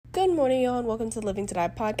Good morning, y'all, and welcome to the Living to Die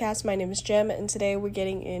podcast. My name is Jem, and today we're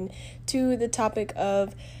getting into the topic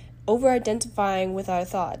of over-identifying with our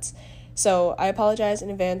thoughts. So I apologize in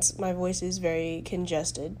advance. My voice is very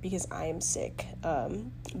congested because I am sick.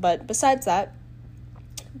 But besides that,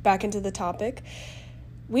 back into the topic.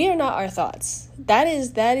 We are not our thoughts. That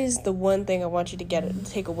is the one thing I want you to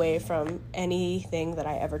take away from anything that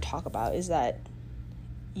I ever talk about, is that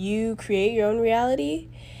you create your own reality.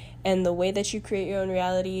 And the way that you create your own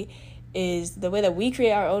reality is, the way that we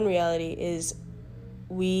create our own reality is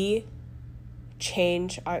we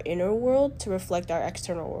change our inner world to reflect our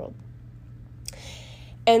external world.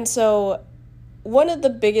 And so one of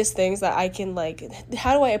the biggest things that I can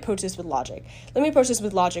how do I approach this with logic? Let me approach this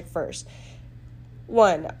with logic first.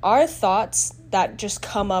 One, our thoughts that just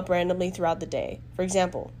come up randomly throughout the day. For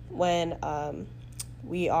example, when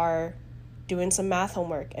we are doing some math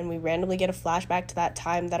homework and we randomly get a flashback to that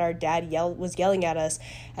time that our dad was yelling at us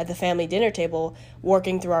at the family dinner table,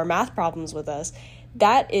 working through our math problems with us.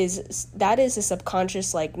 That is a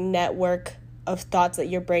subconscious network of thoughts that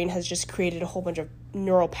your brain has just created a whole bunch of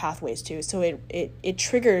neural pathways to. So it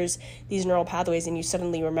triggers these neural pathways and you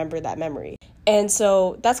suddenly remember that memory. And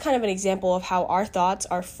so that's kind of an example of how our thoughts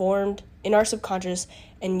are formed in our subconscious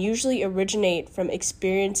and usually originate from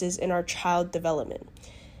experiences in our child development.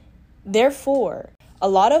 Therefore, a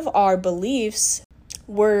lot of our beliefs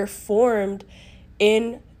were formed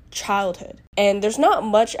in childhood. And there's not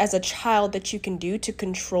much as a child that you can do to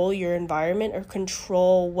control your environment or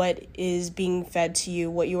control what is being fed to you,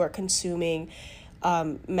 what you are consuming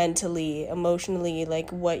mentally, emotionally,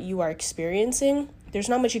 what you are experiencing. There's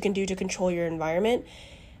not much you can do to control your environment.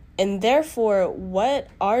 And therefore, what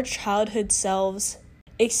our childhood selves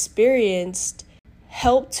experienced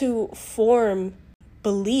helped to form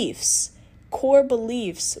beliefs, core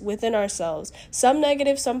beliefs within ourselves, some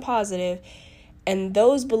negative, some positive, and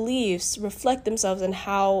those beliefs reflect themselves in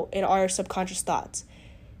our subconscious thoughts,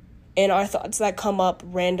 in our thoughts that come up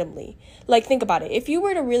randomly. Think about it. If you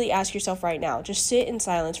were to really ask yourself right now, just sit in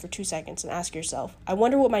silence for 2 seconds and ask yourself, I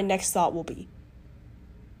wonder what my next thought will be.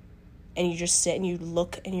 And you just sit and you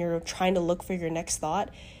look and you're trying to look for your next thought.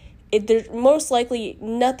 There's most likely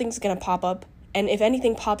nothing's going to pop up. And if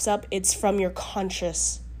anything pops up, it's from your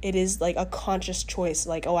conscious. It is a conscious choice.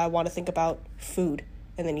 I want to think about food.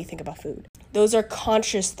 And then you think about food. Those are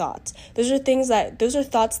conscious thoughts. Those are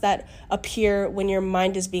thoughts that appear when your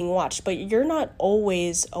mind is being watched. But you're not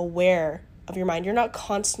always aware of your mind. You're not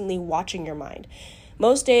constantly watching your mind.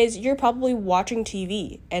 Most days, you're probably watching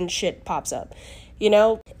TV and shit pops up.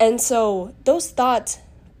 And so those thoughts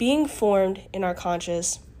being formed in our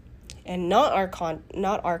conscious and not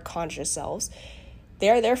our conscious selves, they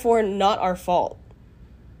are therefore not our fault.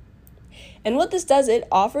 And what this does, it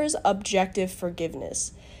offers objective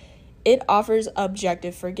forgiveness. It offers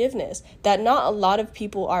objective forgiveness that not a lot of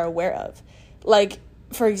people are aware of.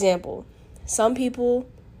 For example, some people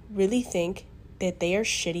really think that they are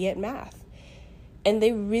shitty at math. And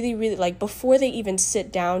they really, really, before they even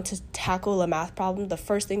sit down to tackle a math problem, the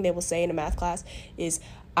first thing they will say in a math class is,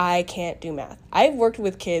 I can't do math. I've worked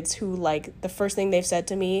with kids who, the first thing they've said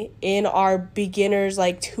to me in our beginners,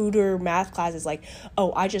 tutor math class is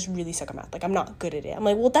oh, I just really suck at math. I'm not good at it. I'm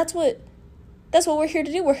well, that's what we're here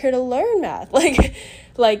to do. We're here to learn math.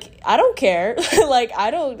 I don't care.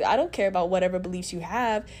 I don't care about whatever beliefs you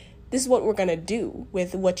have. This is what we're going to do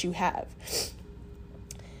with what you have.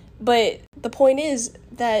 But the point is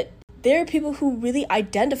that there are people who really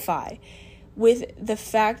identify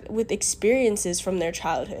with experiences from their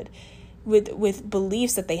childhood, with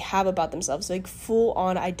beliefs that they have about themselves, full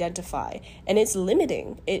on identify. And it's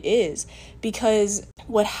limiting. It is. Because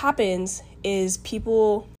what happens is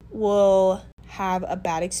people will have a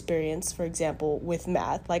bad experience, for example, with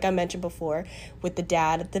math. Like I mentioned before, with the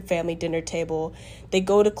dad at the family dinner table. They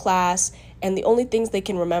go to class and the only things they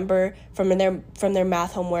can remember from their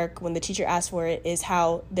math homework when the teacher asks for it is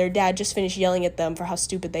how their dad just finished yelling at them for how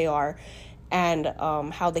stupid they are and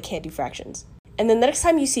how they can't do fractions. And then the next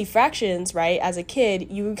time you see fractions, right, as a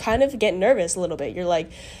kid, you kind of get nervous a little bit. You're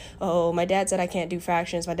like, oh, my dad said I can't do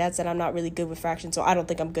fractions. My dad said I'm not really good with fractions, so I don't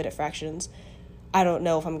think I'm good at fractions. I don't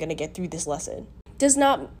know if I'm going to get through this lesson. Does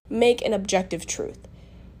not make an objective truth,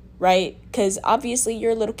 right? Because obviously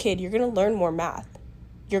you're a little kid. You're going to learn more math.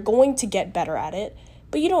 You're going to get better at it.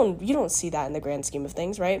 But you don't see that in the grand scheme of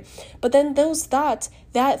things, right? But then those thoughts,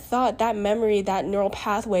 that memory, that neural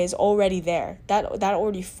pathway is already there. That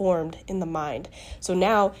already formed in the mind. So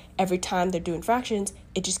now every time they're doing fractions,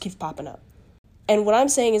 it just keeps popping up. And what I'm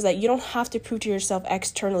saying is that you don't have to prove to yourself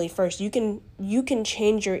externally first. You can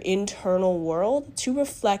change your internal world to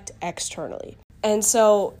reflect externally. And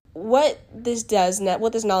so what this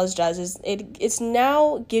knowledge does is it's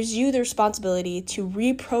now gives you the responsibility to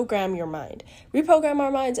reprogram your mind, reprogram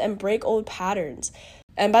our minds and break old patterns.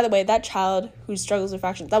 And by the way, that child who struggles with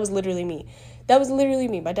fractions, that was literally me.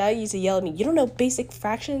 My dad used to yell at me, "You don't know basic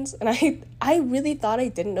fractions?" And I really thought I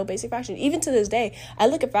didn't know basic fractions. Even to this day, I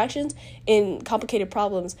look at fractions in complicated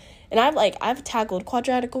problems, and I've tackled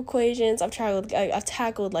quadratic equations, I've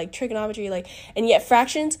tackled like trigonometry, and yet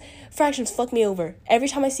fractions fuck me over. Every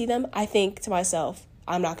time I see them, I think to myself,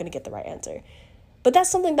 I'm not going to get the right answer. But that's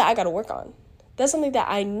something that I got to work on. That's something that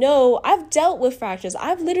I know. I've dealt with fractions.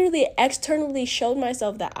 I've literally externally showed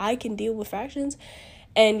myself that I can deal with fractions.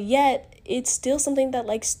 And yet it's still something that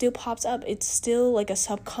still pops up. It's still like a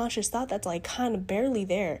subconscious thought that's kind of barely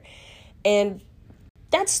there. And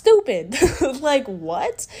that's stupid.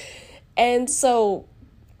 What? And so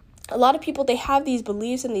a lot of people, they have these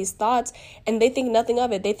beliefs and these thoughts and they think nothing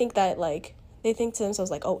of it. They think that they think to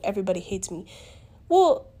themselves oh, everybody hates me.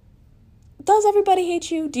 Well, does everybody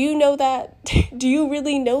hate you? Do you know that? Do you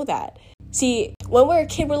really know that? See, when we're a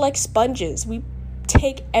kid, we're like sponges. We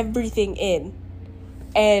take everything in.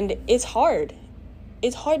 And it's hard.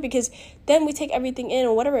 It's hard because then we take everything in,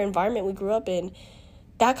 or whatever environment we grew up in,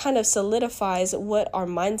 that kind of solidifies what our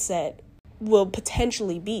mindset will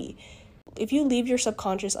potentially be. If you leave your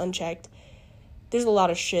subconscious unchecked, there's a lot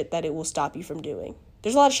of shit that it will stop you from doing.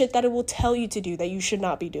 There's a lot of shit that it will tell you to do that you should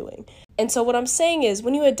not be doing. And so what I'm saying is,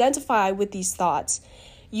 when you identify with these thoughts,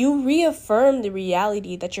 you reaffirm the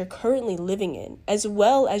reality that you're currently living in, as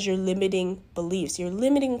well as your limiting beliefs, your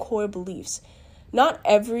limiting core beliefs. Not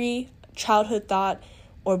every childhood thought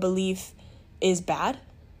or belief is bad.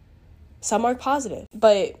 Some are positive,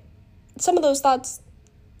 but some of those thoughts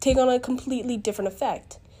take on a completely different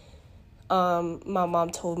effect. My mom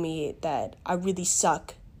told me that I really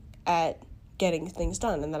suck at getting things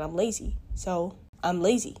done and that I'm lazy. So I'm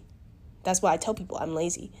lazy. That's why I tell people I'm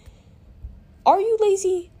lazy. Are you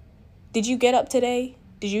lazy? Did you get up today?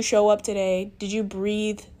 Did you show up today? Did you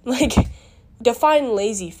breathe? Define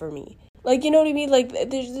lazy for me. You know what I mean?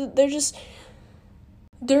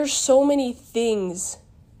 There's so many things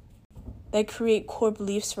that create core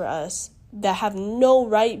beliefs for us that have no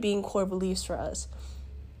right being core beliefs for us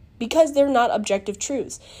because they're not objective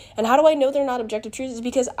truths. And how do I know they're not objective truths? Is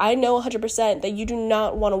because I know 100% that you do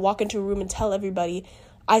not want to walk into a room and tell everybody,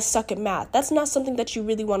 I suck at math. That's not something that you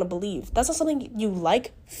really want to believe. That's not something you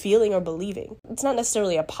like feeling or believing. It's not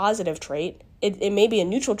necessarily a positive trait. It may be a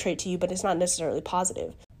neutral trait to you, but it's not necessarily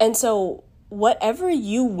positive. And so whatever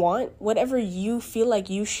you want, whatever you feel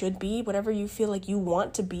like you should be, whatever you feel like you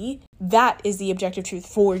want to be, that is the objective truth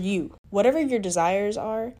for you. Whatever your desires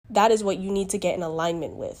are, that is what you need to get in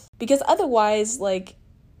alignment with. Because otherwise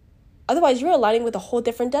you're aligning with a whole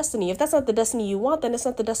different destiny. If that's not the destiny you want, then it's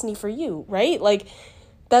not the destiny for you, right?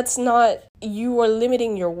 That's not, you are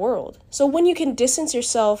limiting your world. So when you can distance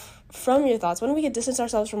yourself from your thoughts, when we can distance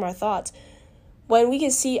ourselves from our thoughts, when we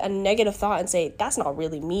can see a negative thought and say, that's not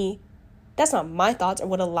really me, that's not my thoughts or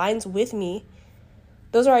what aligns with me,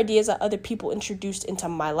 those are ideas that other people introduced into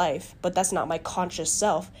my life, but that's not my conscious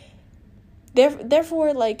self. Therefore,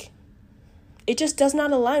 it just does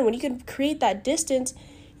not align. When you can create that distance,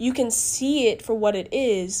 you can see it for what it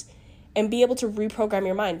is and be able to reprogram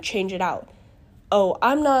your mind, change it out. Oh,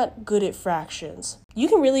 I'm not good at fractions. You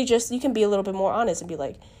can be a little bit more honest and be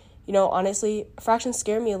like, honestly, fractions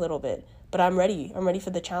scare me a little bit, but I'm ready. I'm ready for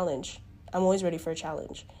the challenge. I'm always ready for a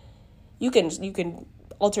challenge. You can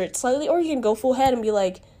alter it slightly, or you can go full head and be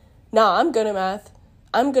like, nah, I'm good at math.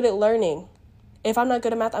 I'm good at learning. If I'm not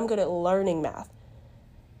good at math, I'm good at learning math.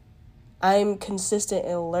 I'm consistent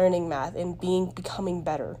in learning math and becoming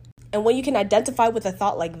better. And when you can identify with a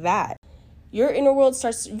thought like that, your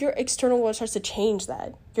external world starts to change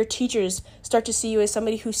that. Your teachers start to see you as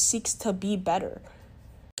somebody who seeks to be better.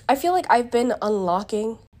 I feel like I've been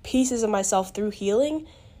unlocking pieces of myself through healing,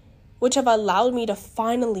 which have allowed me to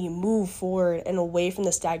finally move forward and away from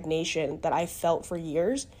the stagnation that I felt for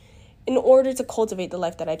years in order to cultivate the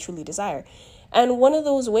life that I truly desire. And one of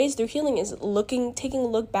those ways through healing is taking a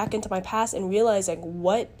look back into my past and realizing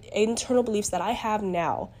what internal beliefs that I have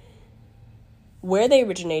now, where they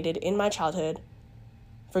originated in my childhood,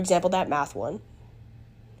 for example, that math one,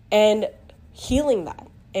 and healing that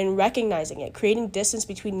and recognizing it, creating distance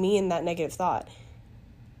between me and that negative thought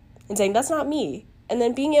and saying, that's not me. And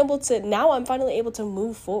then now I'm finally able to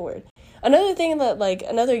move forward. Another thing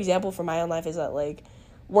another example for my own life is that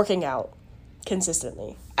working out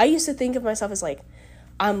consistently. I used to think of myself as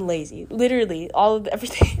I'm lazy. Literally,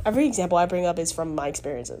 every example I bring up is from my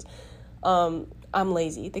experiences. I'm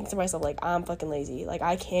lazy. Think to myself, like, I'm fucking lazy. Like,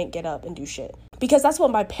 I can't get up and do shit. Because that's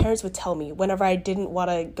what my parents would tell me whenever I didn't want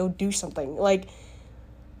to go do something. Like,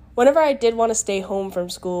 whenever I did want to stay home from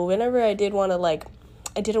school, whenever I did want to, like,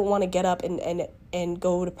 I didn't want to get up and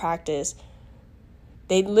go to practice,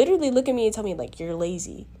 they'd literally look at me and tell me, like, you're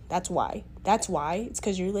lazy. That's why. It's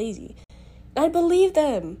because you're lazy. And I believe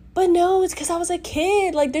them. But no, it's because I was a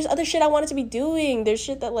kid. Like, there's other shit I wanted to be doing. There's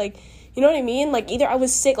shit that, like, you know what I mean? Like, either I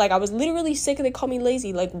was sick. Like, I was literally sick and they called me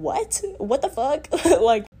lazy. Like, what? What the fuck?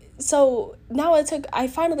 Like, so now I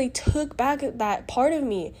finally took back that part of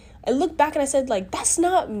me. I looked back and I said, like, that's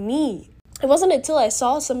not me. It wasn't until I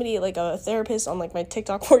saw somebody, like a therapist on, like, my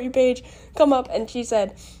TikTok For You page come up and she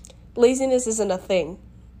said, laziness isn't a thing.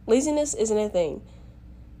 Laziness isn't a thing.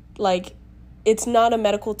 Like, it's not a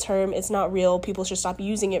medical term. It's not real. People should stop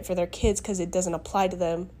using it for their kids because it doesn't apply to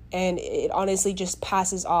them. And it honestly just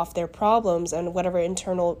passes off their problems and whatever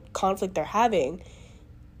internal conflict they're having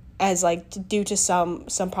as, like, due to some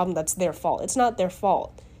problem that's their fault. It's not their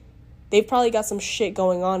fault. They've probably got some shit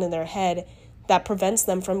going on in their head that prevents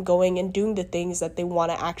them from going and doing the things that they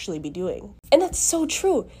want to actually be doing. And that's so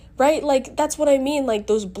true, right? Like, that's what I mean, like,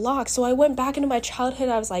 those blocks. So I went back into my childhood.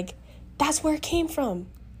 I was like, that's where it came from.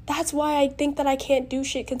 That's why I think that I can't do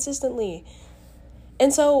shit consistently.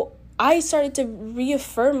 And so I started to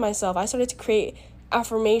reaffirm myself. I started to create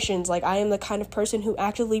affirmations. Like, I am the kind of person who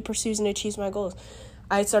actively pursues and achieves my goals.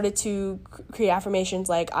 I started to create affirmations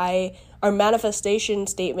like or manifestation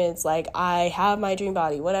statements like I have my dream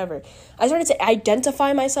body, whatever. I started to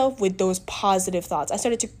identify myself with those positive thoughts. I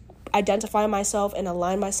started to identify myself and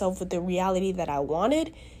align myself with the reality that I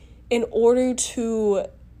wanted in order to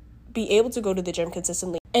be able to go to the gym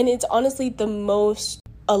consistently. And it's honestly the most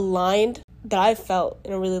aligned that I've felt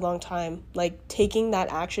in a really long time. Like, taking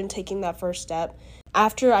that action, taking that first step.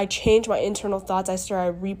 After I changed my internal thoughts, I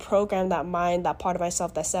reprogrammed that mind, that part of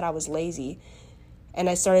myself that said I was lazy. And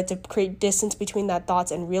I started to create distance between that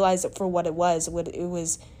thoughts and realize it for what it was.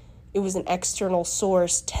 It was an external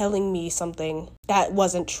source telling me something that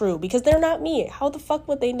wasn't true, because they're not me. How the fuck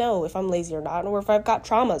would they know if I'm lazy or not, or if I've got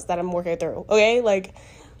traumas that I'm working through? Okay, like,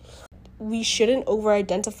 we shouldn't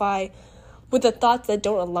over-identify with the thoughts that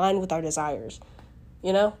don't align with our desires,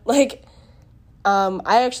 you know? Like,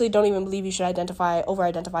 I actually don't even believe you should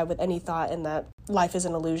over-identify with any thought, and that life is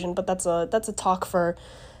an illusion, but that's a talk for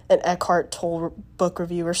an Eckhart Tolle book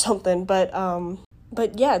review or something. But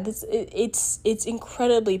yeah, it's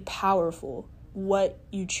incredibly powerful what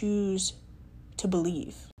you choose to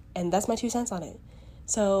believe, and that's my 2 cents on it.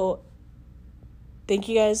 So thank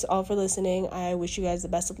you guys all for listening. I wish you guys the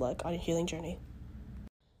best of luck on your healing journey.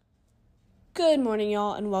 Good morning,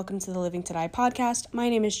 y'all, and welcome to the Living to Die podcast. My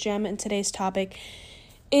name is Jem, and today's topic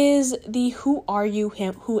is the who are you,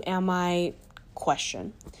 who am I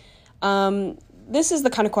question. This is the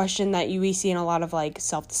kind of question that we see in a lot of, like,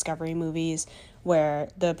 self-discovery movies where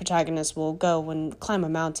the protagonist will go and climb a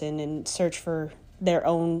mountain and search for their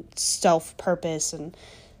own self-purpose and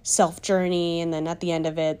self-journey, and then at the end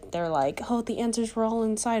of it, they're like, oh, the answers were all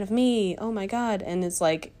inside of me. Oh my God. And it's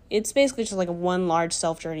basically just like a one large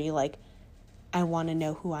self-journey, like, I want to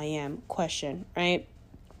know who I am question, right?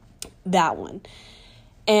 That one.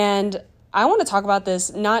 And I want to talk about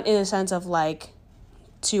this not in a sense of, like,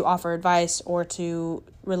 to offer advice or to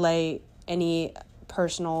relay any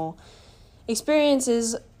personal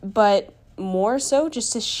experiences, but more so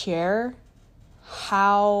just to share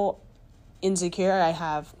how insecure I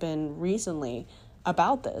have been recently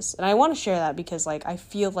about this. And I want to share that because, like, I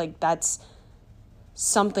feel like that's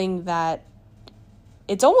something that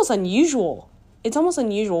it's almost unusual. It's almost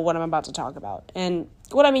unusual what I'm about to talk about. And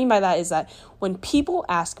what I mean by that is that when people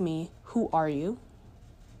ask me, who are you?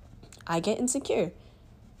 I get insecure.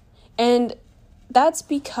 And that's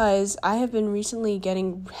because I have been recently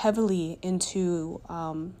getting heavily into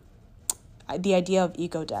the idea of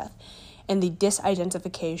ego death and the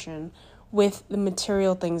disidentification with the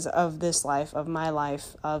material things of this life, of my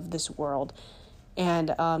life, of this world. And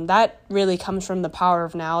that really comes from The Power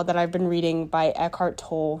of Now that I've been reading by Eckhart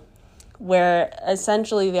Tolle, where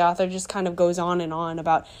essentially the author just kind of goes on and on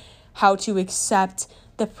about how to accept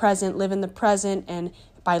the present, live in the present, and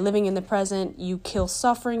by living in the present, you kill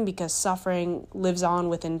suffering because suffering lives on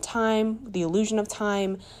within time, the illusion of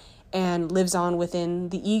time, and lives on within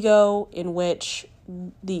the ego, in which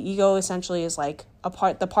the ego essentially is like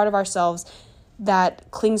the part of ourselves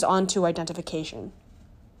that clings on to identification,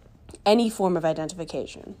 any form of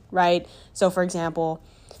identification, right? So, for example,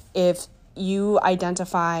 if you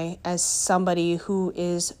identify as somebody who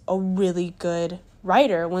is a really good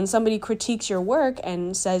writer, when somebody critiques your work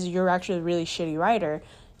and says you're actually a really shitty writer,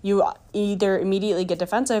 You either immediately get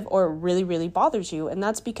defensive or it really, really bothers you. And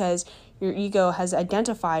that's because your ego has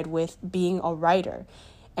identified with being a writer.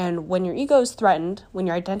 And when your ego is threatened, when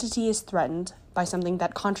your identity is threatened by something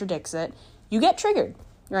that contradicts it, you get triggered,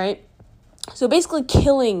 right? So basically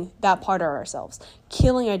killing that part of ourselves,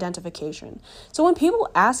 killing identification. So when people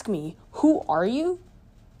ask me, who are you?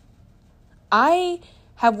 I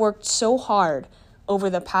have worked so hard over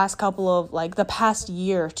the past the past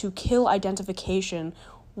year to kill identification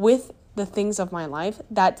with the things of my life.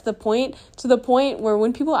 That's the point, to the point where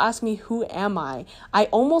when people ask me, who am I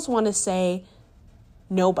almost want to say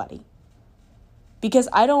nobody. Because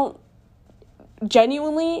I don't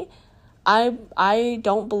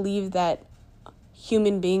believe that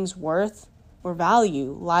human beings' worth or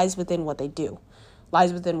value lies within what they do,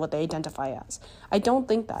 lies within what they identify as. I don't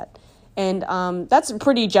think that. And that's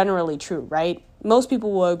pretty generally true, right? Most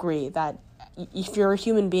people will agree that if you're a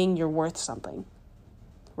human being, you're worth something,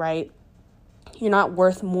 right? You're not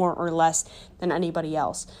worth more or less than anybody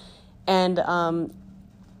else. And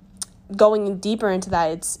going deeper into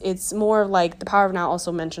that, it's more like The Power of Now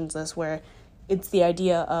also mentions this, where it's the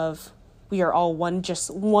idea of we are all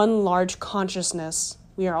one large consciousness.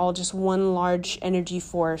 We are all just one large energy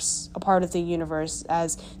force, a part of the universe,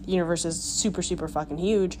 as the universe is super, super fucking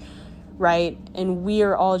huge, right? And we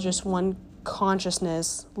are all just one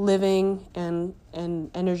consciousness living, and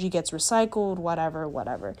energy gets recycled,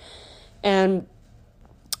 whatever. And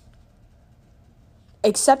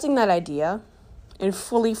accepting that idea and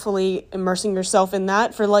fully immersing yourself in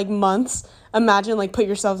that for like months. Imagine, like, put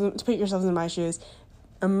yourself in my shoes,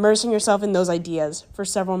 immersing yourself in those ideas for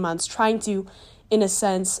several months, trying to, in a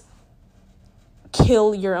sense,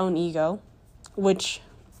 kill your own ego, which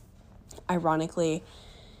ironically,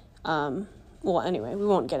 anyway, we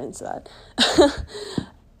won't get into that.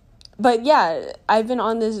 But yeah, I've been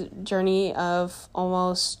on this journey of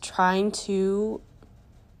almost trying to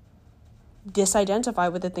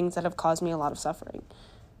disidentify with the things that have caused me a lot of suffering.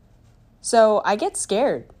 So I get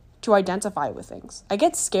scared to identify with things. I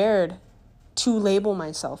get scared to label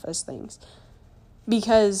myself as things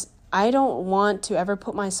because I don't want to ever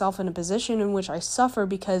put myself in a position in which I suffer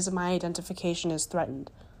because my identification is threatened.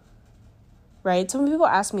 Right? So when people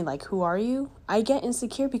ask me, like, who are you? I get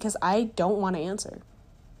insecure because I don't want to answer.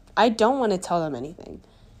 I don't want to tell them anything.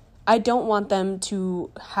 I don't want them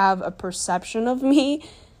to have a perception of me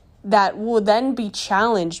that will then be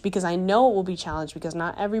challenged, because I know it will be challenged, because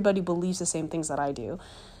not everybody believes the same things that I do,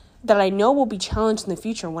 that I know will be challenged in the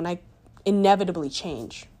future when I inevitably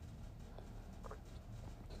change.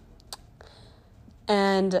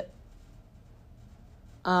 And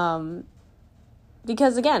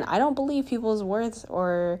because again, I don't believe people's worth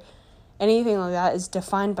or anything like that is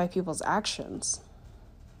defined by people's actions.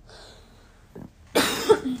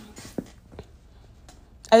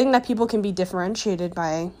 I think that people can be differentiated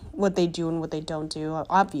by what they do and what they don't do,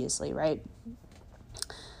 obviously, right?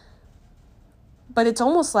 But it's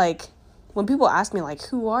almost like when people ask me, like,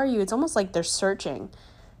 who are you? It's almost like they're searching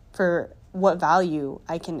for what value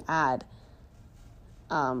I can add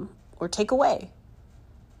or take away.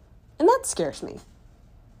 And that scares me.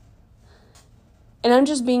 And I'm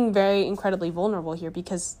just being very incredibly vulnerable here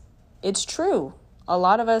because it's true. A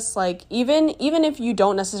lot of us, like, even if you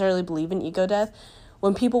don't necessarily believe in ego death,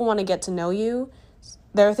 when people want to get to know you,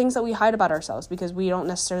 there are things that we hide about ourselves because we don't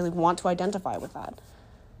necessarily want to identify with that.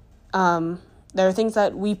 There are things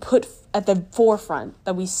that we put at the forefront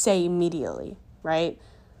that we say immediately, right?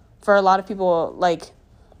 For a lot of people, like,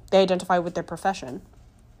 they identify with their profession.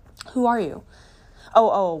 Who are you?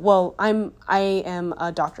 Well, I am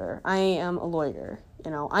a doctor. I am a lawyer.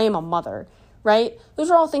 I am a mother, right? Those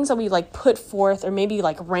are all things that we, like, put forth or maybe,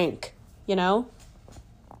 like, rank,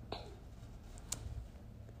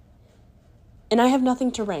 And I have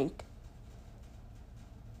nothing to rank.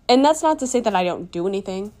 And that's not to say that I don't do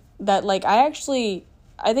anything. That, like, I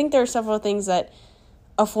think there are several things that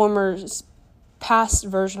a former past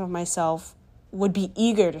version of myself would be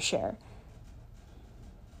eager to share.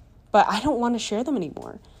 But I don't want to share them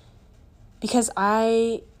anymore. Because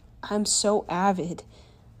I'm so avid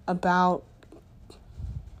about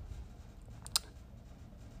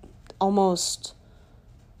almost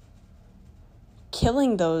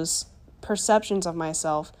killing those perceptions of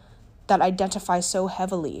myself that identify so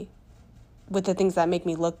heavily with the things that make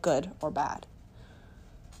me look good or bad.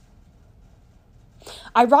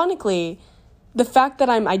 Ironically, the fact that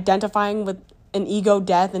I'm identifying with an ego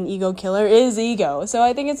death and ego killer is ego. So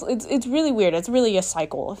I think it's really weird. It's really a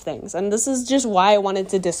cycle of things. And this is just why I wanted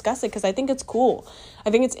to discuss it, because I think it's cool.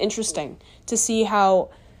 I think it's interesting to see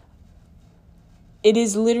how it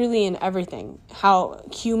is literally in everything, how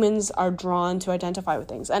humans are drawn to identify with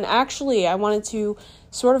things. And actually, I wanted to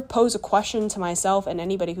sort of pose a question to myself and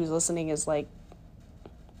anybody who's listening is like,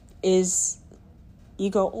 is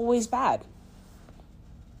ego always bad?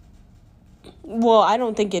 Well, I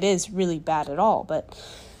don't think it is really bad at all, but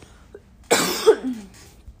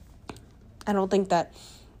I don't think that,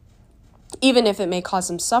 even if it may cause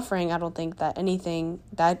some suffering, I don't think that anything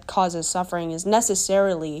that causes suffering is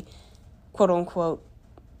necessarily, quote unquote,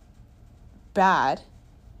 bad,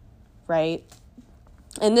 right?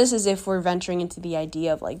 And this is if we're venturing into the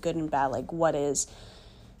idea of like good and bad, like what is,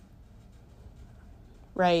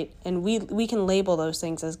 right? And we can label those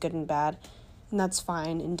things as good and bad, and that's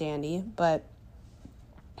fine and dandy, but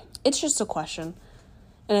it's just a question.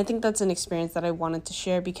 And I think that's an experience that I wanted to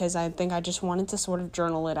share because I think I just wanted to sort of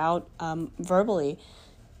journal it out verbally.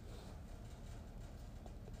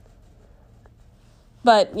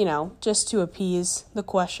 But, just to appease the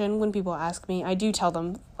question, when people ask me, I do tell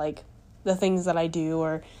them, like, the things that I do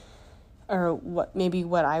or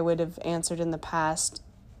what I would have answered in the past.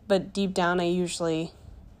 But deep down, I usually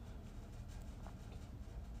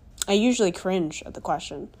cringe at the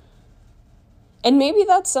question. And maybe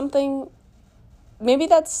that's something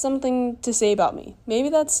to say about me. Maybe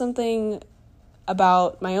that's something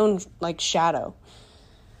about my own, like, shadow.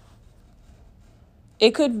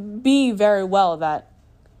 It could be very well that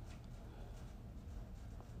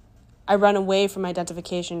I run away from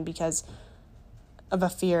identification because of a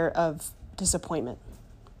fear of disappointment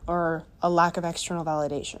or a lack of external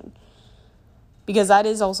validation. Because that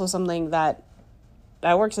is also something that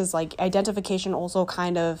works as, like, identification also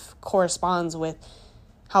kind of corresponds with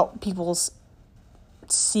how people's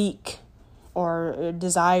seek or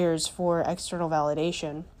desires for external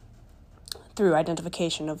validation through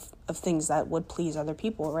identification of things that would please other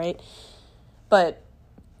people, right? But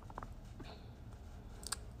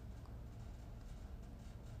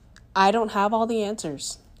I don't have all the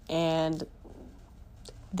answers, and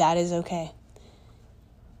that is okay.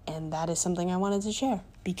 And that is something I wanted to share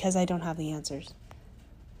because I don't have the answers.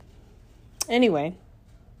 Anyway,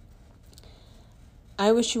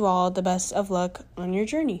 I wish you all the best of luck on your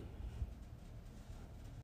journey.